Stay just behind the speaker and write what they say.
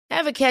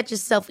Ever catch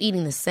yourself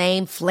eating the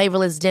same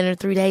flavorless dinner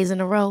 3 days in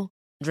a row?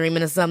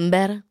 Dreaming of something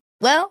better?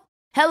 Well,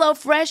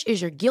 HelloFresh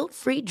is your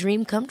guilt-free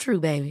dream come true,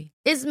 baby.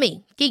 It's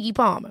me, Keke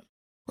Palmer.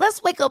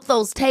 Let's wake up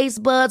those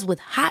taste buds with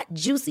hot,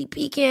 juicy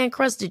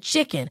pecan-crusted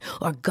chicken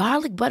or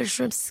garlic butter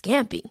shrimp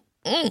scampi.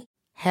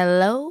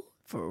 Hello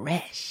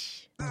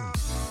Fresh.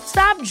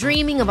 Stop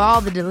dreaming of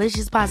all the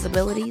delicious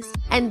possibilities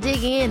and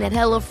dig in at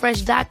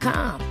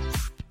HelloFresh.com.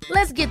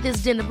 Let's get this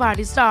dinner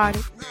party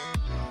started.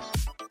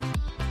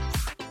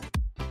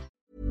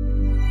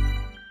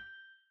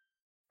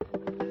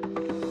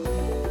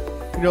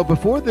 You know,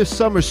 before this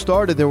summer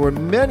started, there were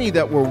many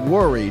that were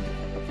worried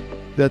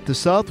that the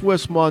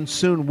southwest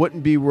monsoon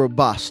wouldn't be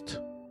robust.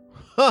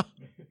 Huh.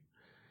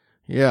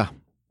 Yeah.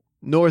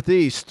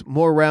 Northeast,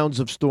 more rounds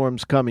of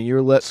storms coming.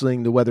 You're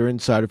listening to Weather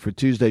Insider for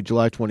Tuesday,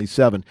 July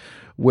 27,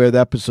 with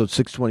episode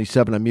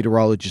 627. I'm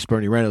meteorologist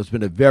Bernie Rayno. It's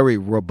been a very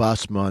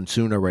robust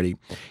monsoon already.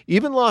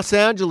 Even Los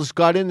Angeles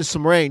got into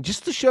some rain,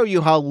 just to show you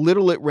how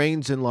little it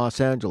rains in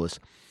Los Angeles.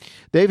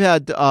 They've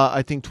had,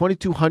 I think,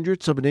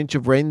 0.02 of an inch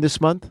of rain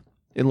this month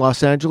in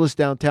Los Angeles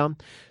downtown.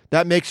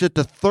 That makes it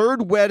the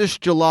third wettest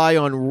July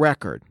on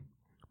record.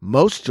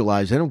 Most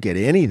Julys, they don't get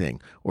anything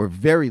or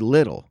very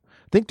little.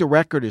 I think the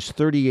record is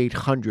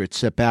 3,800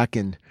 set back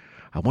in,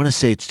 I want to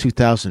say it's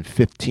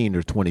 2015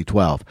 or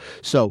 2012.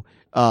 So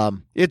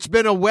it's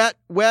been a wet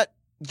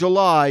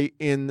July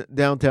in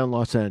downtown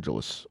Los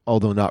Angeles,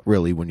 although not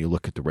really when you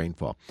look at the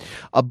rainfall.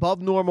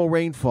 Above normal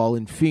rainfall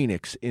in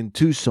Phoenix, in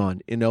Tucson,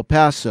 in El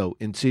Paso,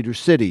 in Cedar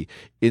City,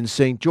 in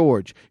St.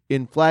 George,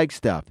 in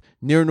Flagstaff,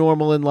 near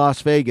normal in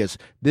Las Vegas.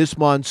 This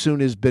monsoon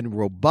has been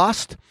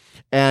robust,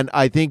 and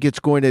I think it's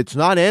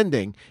not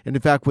ending. And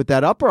in fact, with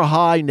that upper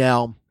high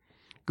now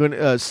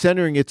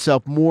centering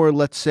itself more,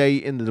 let's say,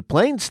 into the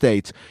plain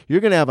states, you're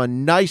going to have a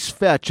nice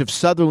fetch of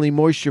southerly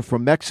moisture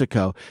from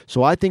Mexico.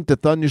 So I think the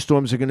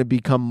thunderstorms are going to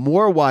become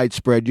more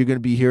widespread. You're going to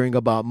be hearing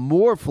about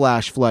more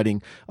flash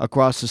flooding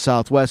across the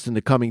Southwest in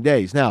the coming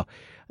days. Now,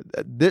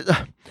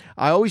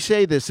 I always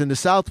say this, in the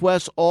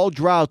Southwest, all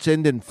droughts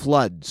end in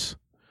floods.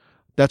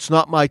 That's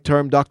not my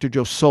term. Dr.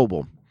 Joe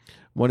Sobel,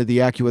 one of the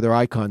AccuWeather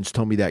icons,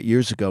 told me that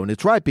years ago. And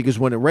it's right, because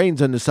when it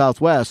rains in the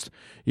Southwest,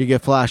 you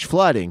get flash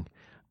flooding.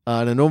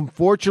 And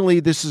unfortunately,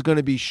 this is going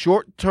to be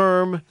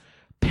short-term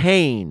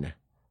pain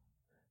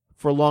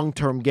for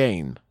long-term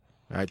gain.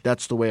 All right,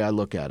 that's the way I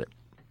look at it.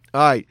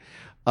 All right,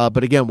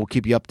 but again, we'll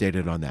keep you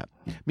updated on that.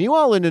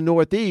 Meanwhile, in the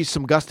Northeast,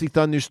 some gusty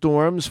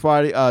thunderstorms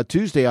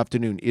Tuesday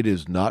afternoon. It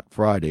is not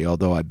Friday,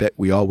 although I bet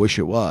we all wish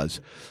it was.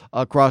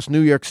 Across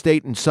New York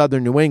State and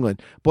southern New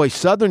England. Boy,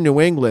 southern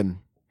New England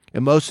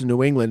and most of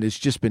New England has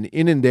just been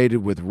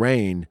inundated with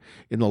rain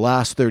in the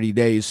last 30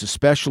 days,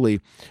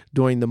 especially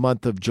during the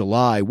month of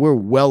July. We're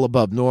well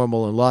above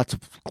normal in lots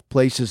of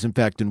places. In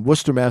fact, in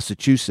Worcester,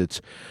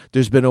 Massachusetts,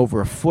 there's been over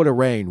a foot of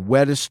rain,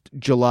 wettest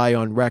July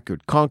on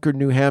record. Concord,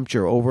 New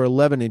Hampshire, over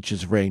 11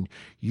 inches of rain,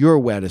 your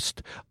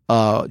wettest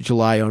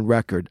July on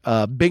record.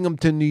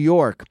 Binghamton, New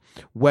York,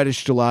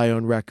 wettest July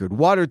on record.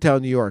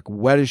 Watertown, New York,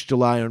 wettest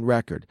July on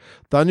record.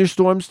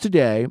 Thunderstorms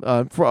today,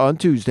 on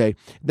Tuesday.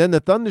 Then the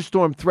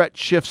thunderstorm threat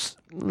shifts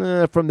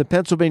from the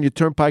Pennsylvania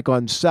Turnpike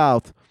on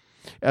south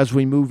as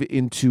we move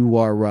into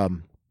our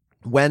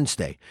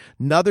Wednesday.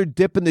 Another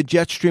dip in the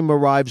jet stream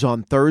arrives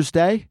on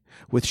Thursday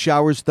with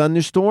showers,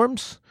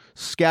 thunderstorms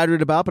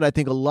scattered about, but I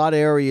think a lot of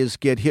areas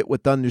get hit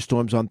with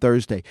thunderstorms on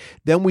Thursday.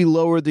 Then we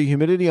lower the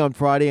humidity on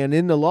Friday, and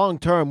in the long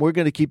term, we're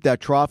going to keep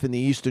that trough in the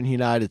eastern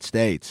United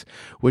States,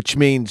 which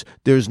means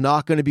there's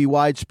not going to be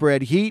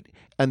widespread heat,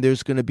 and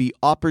there's going to be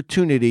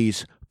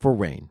opportunities for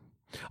rain.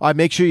 All right,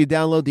 make sure you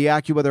download the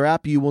AccuWeather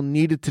app. You will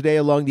need it today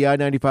along the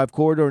I-95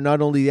 corridor,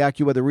 not only the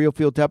AccuWeather Real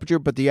Field Temperature,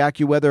 but the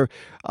AccuWeather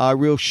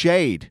Real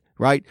Shade.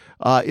 Right?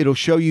 It'll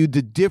show you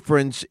the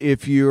difference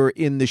if you're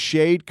in the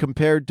shade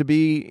compared to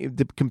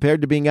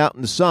being out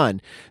in the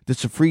sun.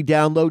 That's a free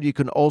download. You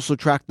can also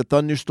track the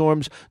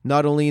thunderstorms,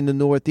 not only in the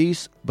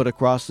Northeast, but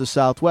across the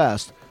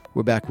Southwest.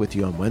 We're back with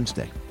you on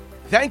Wednesday.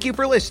 Thank you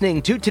for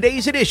listening to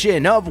today's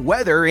edition of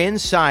Weather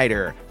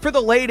Insider. For the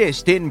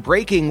latest in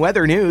breaking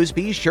weather news,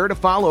 be sure to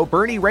follow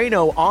Bernie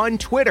Rayno on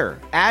Twitter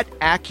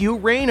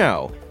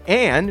 @AccuRayno.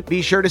 And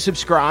be sure to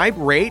subscribe,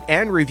 rate,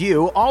 and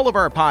review all of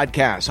our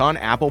podcasts on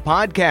Apple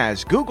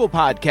Podcasts, Google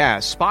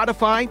Podcasts,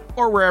 Spotify,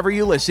 or wherever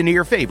you listen to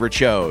your favorite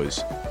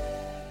shows.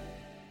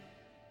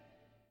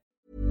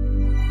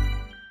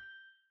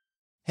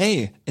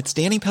 Hey, it's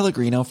Danny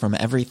Pellegrino from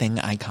Everything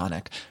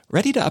Iconic.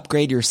 Ready to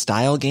upgrade your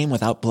style game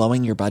without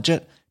blowing your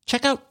budget?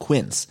 Check out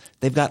Quince.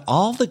 They've got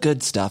all the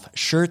good stuff,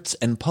 shirts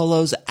and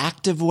polos,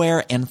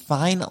 activewear, and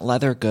fine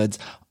leather goods,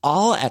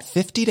 all at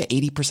 50 to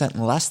 80%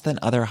 less than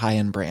other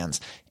high-end brands.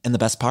 And the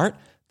best part?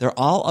 They're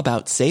all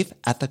about safe,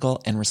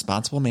 ethical, and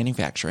responsible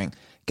manufacturing.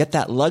 Get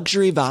that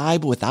luxury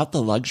vibe without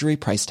the luxury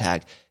price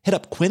tag. Hit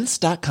up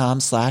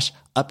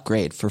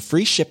quince.com/upgrade for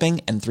free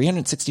shipping and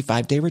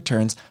 365-day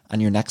returns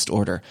on your next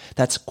order.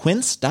 That's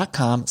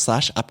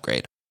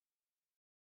quince.com/upgrade.